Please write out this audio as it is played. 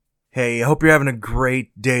Hey, I hope you're having a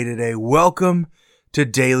great day today. Welcome to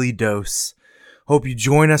Daily Dose. Hope you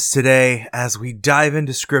join us today as we dive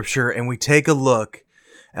into Scripture and we take a look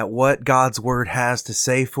at what God's Word has to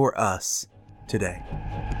say for us today.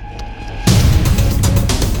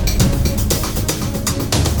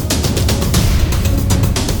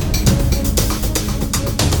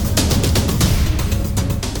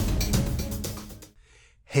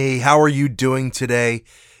 Hey, how are you doing today?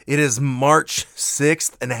 It is March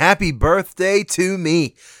 6th, and happy birthday to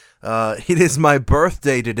me. It is my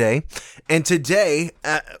birthday today, and today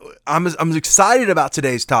I'm excited about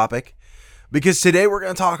today's topic because today we're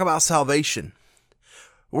going to talk about salvation.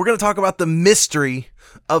 We're going to talk about the mystery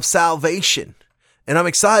of salvation, and I'm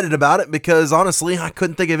excited about it because honestly, I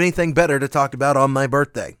couldn't think of anything better to talk about on my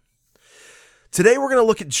birthday. Today we're going to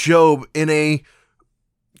look at Job in a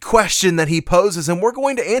question that he poses, and we're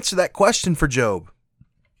going to answer that question for Job.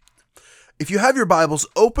 If you have your Bibles,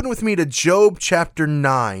 open with me to Job chapter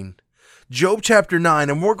 9. Job chapter 9,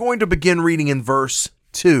 and we're going to begin reading in verse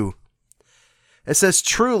 2. It says,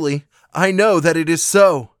 "Truly, I know that it is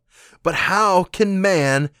so, but how can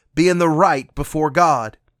man be in the right before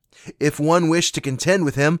God? If one wished to contend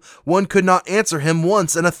with him, one could not answer him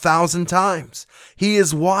once in 1,000 times. He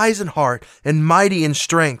is wise in heart and mighty in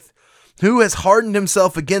strength. Who has hardened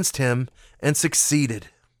himself against him and succeeded?"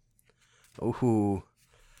 Ooh.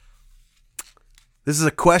 This is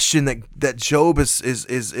a question that Job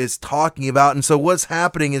is talking about. And so what's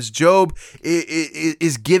happening is Job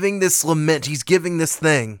is giving this lament. He's giving this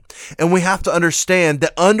thing. And we have to understand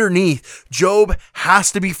that underneath, Job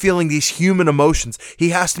has to be feeling these human emotions. He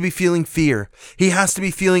has to be feeling fear. He has to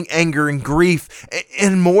be feeling anger and grief.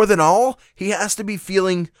 And more than all, he has to be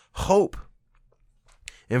feeling hope.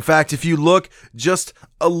 In fact, if you look just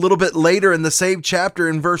a little bit later in the same chapter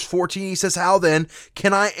in verse 14, he says, "How then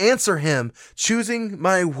can I answer him, choosing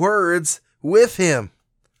my words with him?"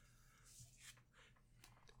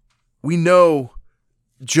 We know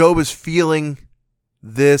Job is feeling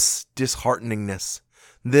this dishearteningness,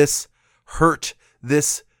 this hurt,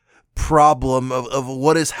 this problem of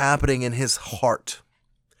what is happening in his heart.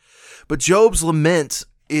 But Job's lament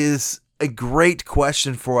is a great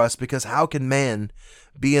question for us because how can man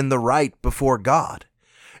be in the right before God?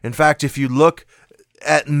 In fact, if you look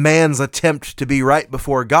at man's attempt to be right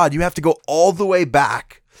before God, you have to go all the way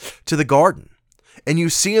back to the garden. And you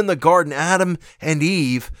see in the garden Adam and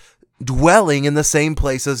Eve dwelling in the same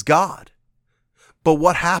place as God. But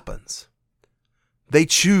what happens? They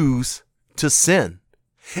choose to sin.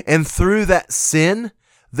 And through that sin,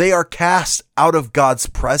 they are cast out of God's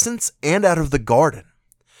presence and out of the garden.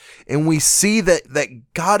 And we see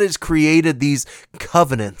that God has created these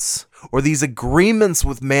covenants or these agreements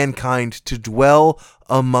with mankind to dwell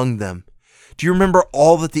among them. Do you remember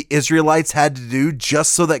all that the Israelites had to do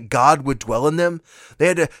just so that God would dwell in them? They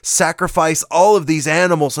had to sacrifice all of these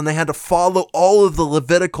animals and they had to follow all of the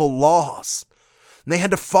Levitical laws. And they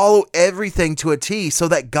had to follow everything to a T so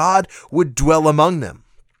that God would dwell among them.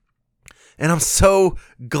 And I'm so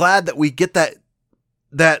glad that we get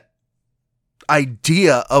that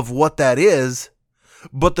idea of what that is,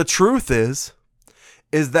 but the truth is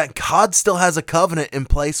that God still has a covenant in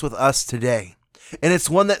place with us today, and it's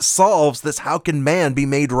one that solves this how can man be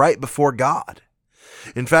made right before God.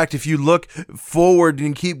 In fact, if you look forward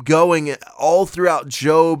and keep going all throughout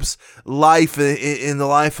Job's life, in the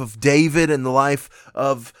life of David and the life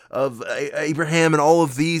of Abraham and all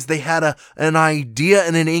of these, they had an idea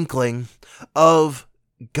and an inkling of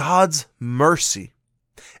God's mercy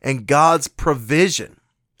and God's provision.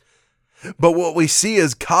 But what we see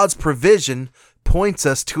is God's provision points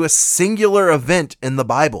us to a singular event in the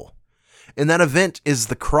Bible, and that event is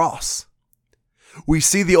the cross. We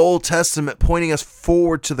see the Old Testament pointing us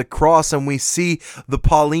forward to the cross, and we see the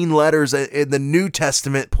Pauline letters in the New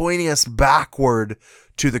Testament pointing us backward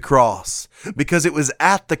to the cross, because it was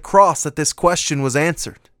at the cross that this question was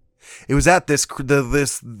answered. It was at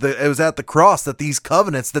it was at the cross that these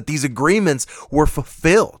covenants, that these agreements were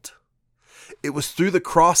fulfilled. It was through the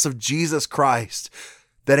cross of Jesus Christ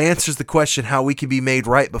that answers the question how we can be made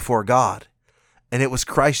right before God. And it was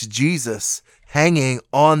Christ Jesus hanging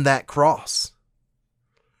on that cross.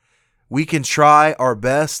 We can try our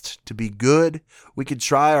best to be good. We can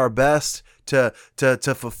try our best to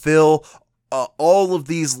fulfill all of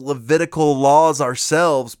these Levitical laws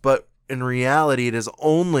ourselves, but in reality, it is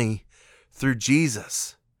only through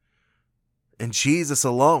Jesus and Jesus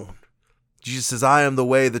alone. Jesus says, "I am the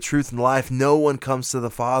way, the truth, and life. No one comes to the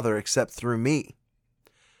Father except through me."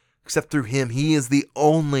 Except through him. He is the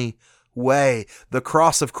only way. The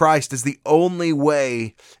cross of Christ is the only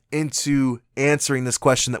way into answering this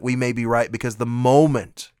question that we may be right, because the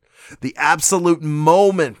moment The absolute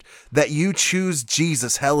moment that you choose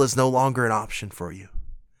Jesus, hell is no longer an option for you.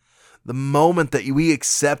 The moment that we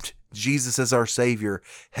accept Jesus as our Savior,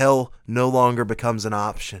 hell no longer becomes an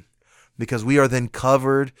option, because we are then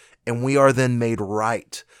covered and we are then made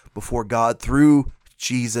right before God through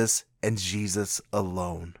Jesus and Jesus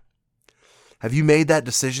alone. Have you made that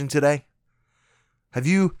decision today? Have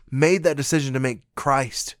you made that decision to make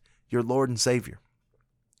Christ your Lord and Savior?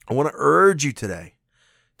 I want to urge you today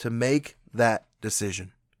to make that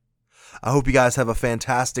decision. I hope you guys have a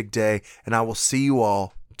fantastic day, and I will see you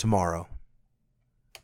all tomorrow.